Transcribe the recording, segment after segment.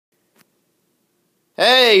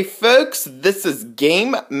Hey folks, this is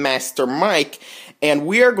Game Master Mike, and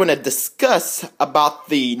we are going to discuss about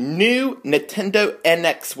the new Nintendo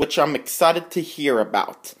NX, which I'm excited to hear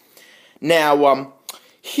about. Now,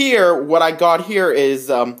 what I got here is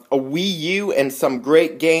a Wii U and some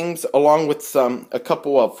great games, along with a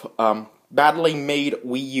couple of badly made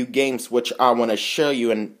Wii U games, which I want to show you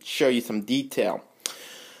and show you some detail.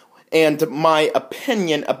 And my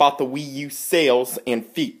opinion about the Wii U sales and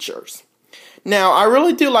features. Now, I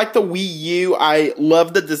really do like the Wii U. I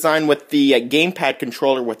love the design with the gamepad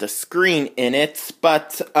controller with a screen in it,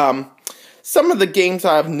 but some of the games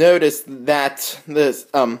I've noticed that this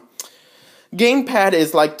gamepad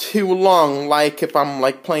is like too long. Like if I'm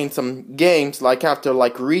like playing some games, like I have to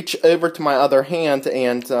like reach over to my other hand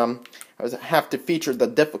and I have to feature the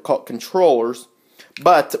difficult controllers.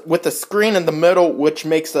 But with the screen in the middle, which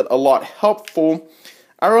makes it a lot helpful,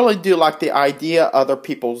 I really do like the idea. Other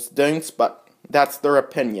people's don't, but that's their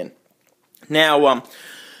opinion. Now,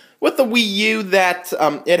 with the Wii U,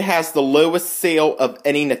 it has the lowest sale of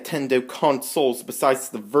any Nintendo consoles besides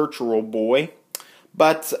the Virtual Boy.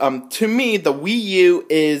 But to me, the Wii U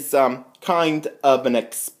is kind of an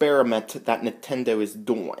experiment that Nintendo is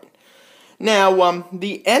doing. Now,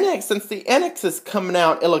 the NX, since the NX is coming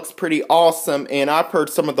out, it looks pretty awesome, and I've heard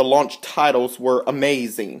some of the launch titles were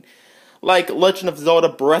amazing. Like Legend of Zelda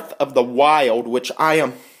Breath of the Wild, which I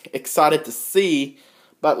am excited to see,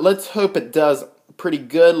 but let's hope it does pretty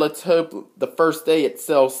good. Let's hope the first day it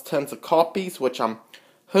sells tons of copies, which I'm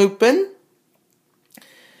hoping.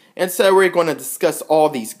 And so we're going to discuss all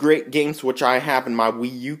these great games which I have in my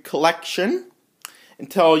Wii U collection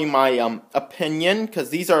and tell you my opinion,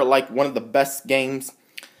 because these are like one of the best games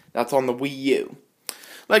that's on the Wii U.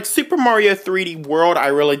 Like Super Mario 3D World, I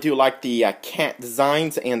really do like the cat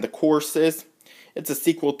designs and the courses. It's a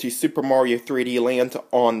sequel to Super Mario 3D Land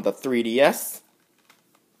on the 3DS.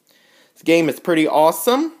 This game is pretty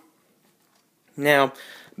awesome. Now,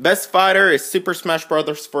 Best Fighter is Super Smash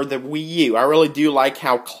Bros. For the Wii U. I really do like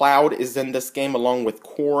how Cloud is in this game along with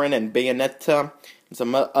Corrin and Bayonetta and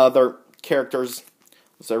some other characters.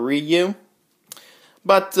 So Ryu.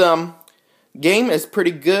 But, game is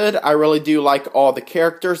pretty good. I really do like all the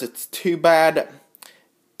characters. It's too bad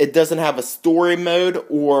it doesn't have a story mode,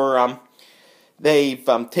 or they've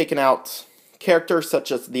taken out characters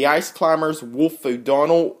such as the Ice Climbers, Wolf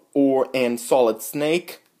O'Donnell, and Solid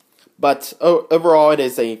Snake. But overall, it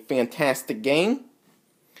is a fantastic game.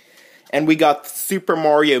 And we got Super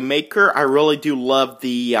Mario Maker. I really do love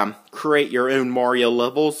the create your own Mario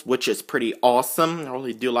levels, which is pretty awesome. I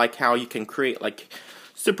really do like how you can create like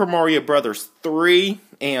Super Mario Bros. 3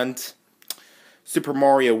 and Super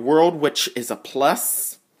Mario World, which is a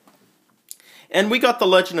plus. And we got the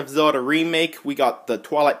Legend of Zelda Remake. We got the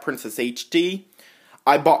Twilight Princess HD.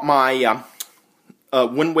 I bought my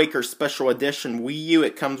Wind Waker Special Edition Wii U.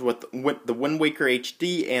 It comes with the Wind Waker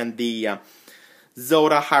HD and the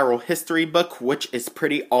Zelda Hyrule History book, which is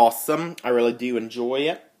pretty awesome. I really do enjoy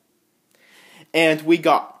it. And we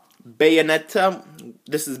got Bayonetta.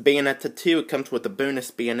 This is Bayonetta 2. It comes with a bonus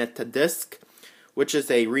Bayonetta disc, which is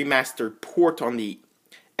a remastered port on the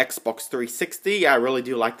Xbox 360. I really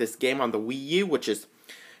do like this game on the Wii U, which is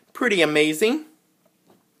pretty amazing.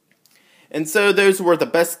 And so those were the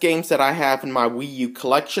best games that I have in my Wii U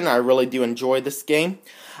collection. I really do enjoy this game.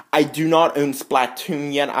 I do not own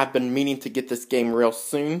Splatoon yet. I've been meaning to get this game real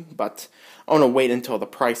soon, but I want to wait until the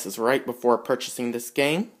price is right before purchasing this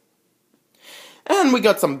game. And we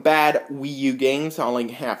got some bad Wii U games. I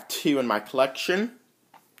only have 2 in my collection.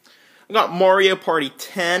 I got Mario Party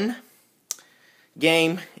 10.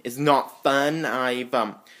 Game is not fun. I've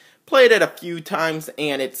played it a few times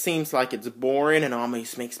and it seems like it's boring and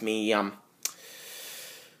almost makes me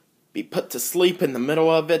be put to sleep in the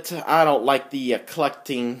middle of it. I don't like the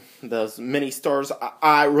collecting those mini stars.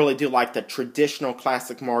 I really do like the traditional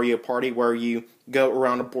classic Mario Party where you go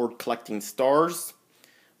around a board collecting stars.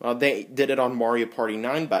 Well, they did it on Mario Party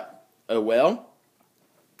 9, but oh well.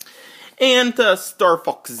 And Star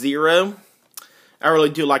Fox Zero. I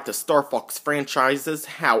really do like the Star Fox franchises.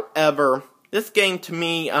 However, this game to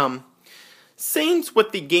me seems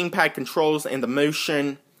with the gamepad controls and the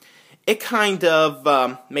motion, it kind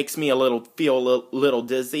of makes me feel a little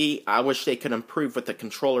dizzy. I wish they could improve with the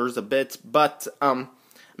controllers a bit, but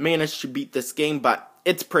managed to beat this game, but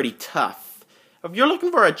it's pretty tough. If you're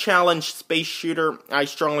looking for a challenge space shooter, I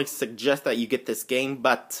strongly suggest that you get this game,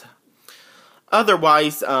 but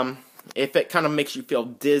otherwise, if it kind of makes you feel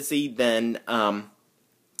dizzy, then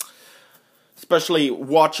especially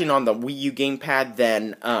watching on the Wii U gamepad,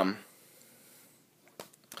 then I'll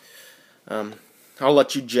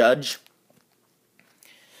let you judge.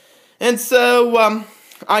 And so,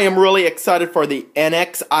 I am really excited for the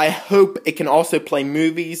NX. I hope it can also play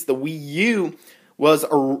movies. The Wii U was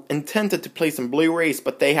intended to play some Blu-rays,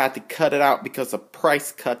 but they had to cut it out because of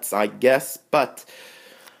price cuts, I guess. But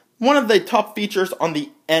one of the top features on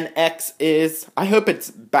the NX is, I hope it's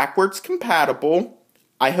backwards compatible.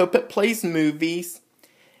 I hope it plays movies.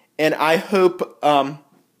 And I hope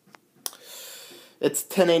it's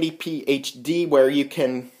 1080p HD, where you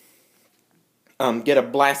can get a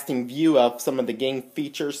blasting view of some of the game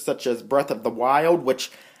features, such as Breath of the Wild,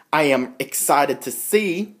 which I am excited to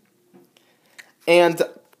see. And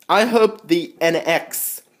I hope the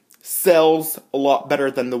NX sells a lot better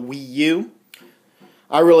than the Wii U.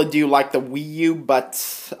 I really do like the Wii U,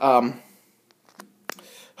 but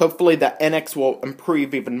hopefully the NX will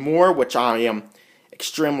improve even more, which I am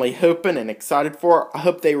extremely hoping and excited for. I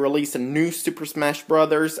hope they release a new Super Smash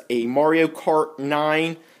Bros., a Mario Kart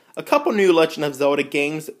 9, a couple new Legend of Zelda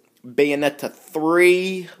games, Bayonetta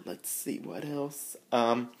 3, let's see what else,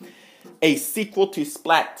 a sequel to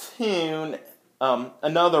Splatoon,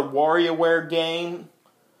 another WarioWare game,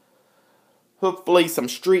 hopefully some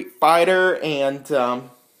Street Fighter, and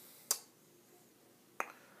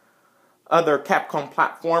other Capcom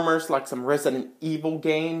platformers like some Resident Evil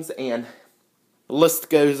games, and the list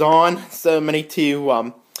goes on. So many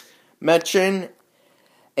to mention.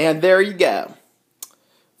 And there you go.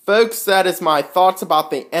 Folks, that is my thoughts about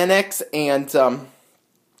the NX and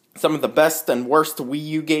some of the best and worst Wii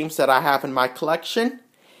U games that I have in my collection.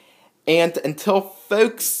 And until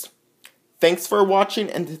folks, thanks for watching,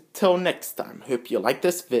 and until next time, hope you like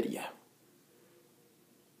this video.